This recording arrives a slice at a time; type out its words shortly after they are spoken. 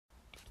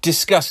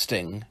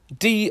Disgusting.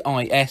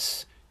 D-I-S-G-U-S-T-I-N-G.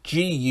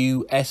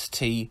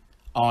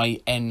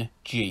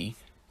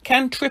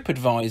 Can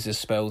Tripadvisor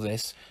spell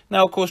this?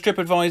 Now, of course,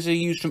 Tripadvisor are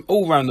used from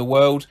all around the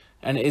world,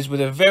 and it is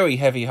with a very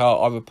heavy heart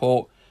I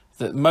report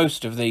that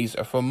most of these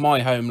are from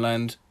my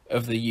homeland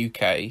of the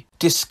UK.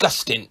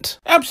 Disgusting.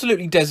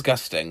 Absolutely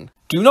disgusting.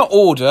 Do not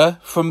order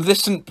from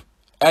this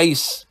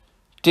ace.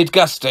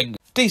 Disgusting.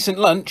 Decent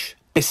lunch.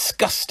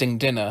 Disgusting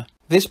dinner.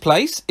 This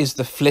place is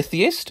the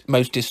flithiest,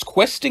 most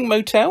disgusting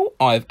motel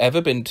I've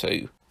ever been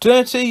to.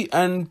 Dirty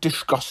and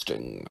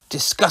disgusting.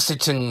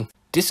 Disgusting.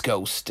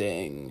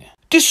 Disgusting.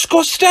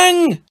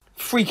 Disgusting!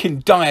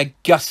 Freaking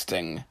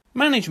disgusting.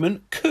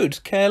 Management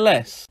could care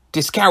less.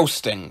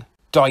 Disgusting.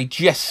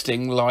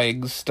 Digesting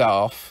lying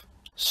staff.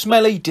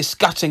 Smelly,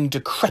 disgusting,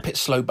 decrepit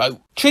slowboat.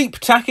 Cheap,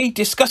 tacky,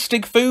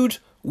 disgusting food.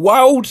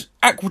 Wild,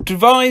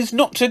 advised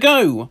not to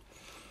go.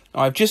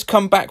 I've just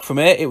come back from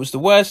it. It was the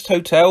worst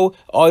hotel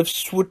I've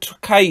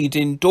stayed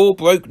in. Door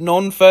broke,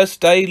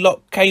 first day,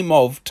 lock came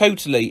off.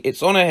 Totally,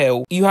 it's on a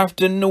hill. You have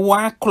to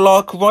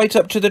walk right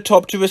up to the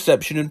top to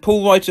reception and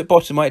pull right at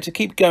bottom. I had to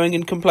keep going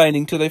and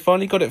complaining till they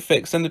finally got it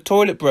fixed. And the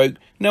toilet broke.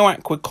 No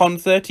aqua con,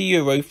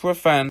 €30 for a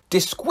fan.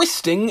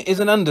 Disgusting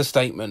is an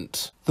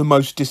understatement. The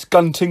most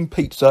disgusting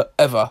pizza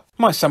ever.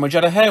 My sandwich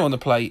had a hair on the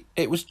plate.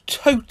 It was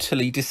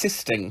totally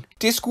disgusting.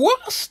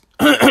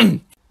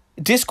 Disgusting.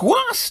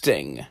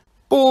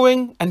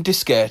 Boring and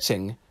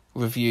disgusting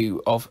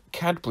review of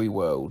Cadbury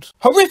World.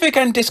 Horrific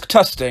and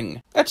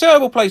disgusting. A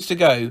terrible place to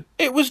go.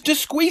 It was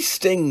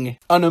disgusting.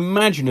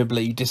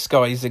 Unimaginably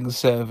disguising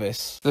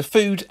service. The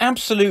food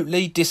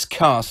absolutely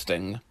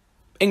disgusting.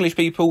 English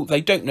people, they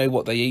don't know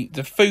what they eat.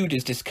 The food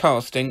is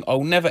disgusting.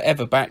 I'll never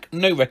ever back.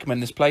 No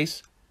recommend this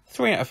place.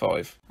 3 out of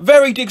 5.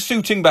 Very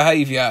dig-suiting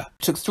behaviour.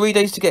 Took 3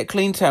 days to get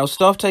clean towels.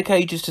 Staff take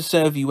ages to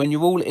serve you when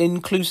you're all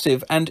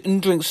inclusive. And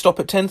drinks stop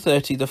at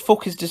 10:30. The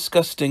fuck is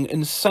disgusting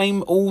and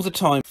same all the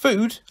time.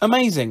 Food,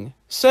 amazing.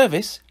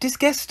 Service,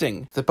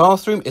 disgusting. The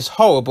bathroom is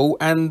horrible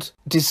and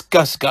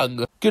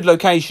disgusting. Good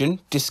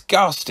location,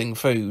 disgusting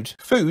food.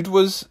 Food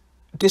was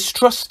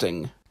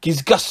distrusting.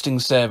 Disgusting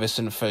service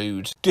and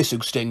food.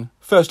 Disgusting.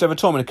 First ever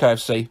time in a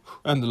KFC.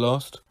 And the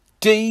last.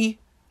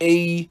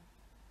 D-E-gusting.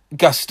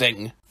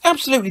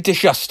 Absolutely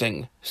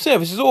disgusting.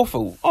 Service is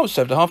awful. I was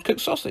served a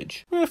half-cooked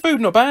sausage. Food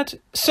not bad.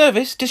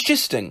 Service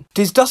disgusting.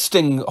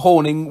 Disgusting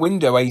horning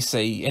window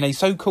AC in a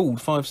so-called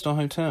 5-star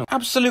hotel.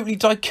 Absolutely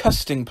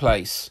disgusting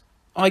place.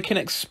 I can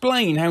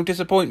explain how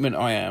disappointment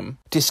I am.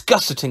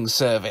 Disgusting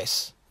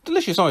service.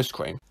 Delicious ice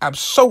cream.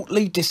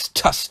 Absolutely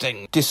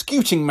disgusting.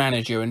 Disputing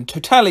manager and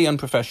totally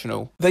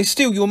unprofessional. They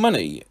steal your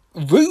money.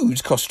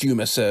 Rude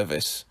costumer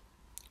service.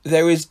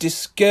 There is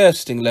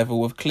disgusting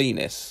level of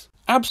cleanness.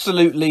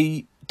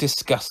 Absolutely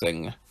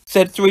disgusting.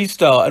 Said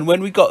 3-star, and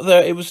when we got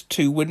there it was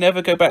 2. Would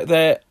never go back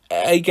there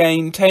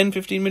again.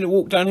 10-15 minute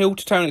walk downhill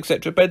to town,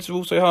 etc. Beds are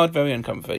also hard, very uncomfy.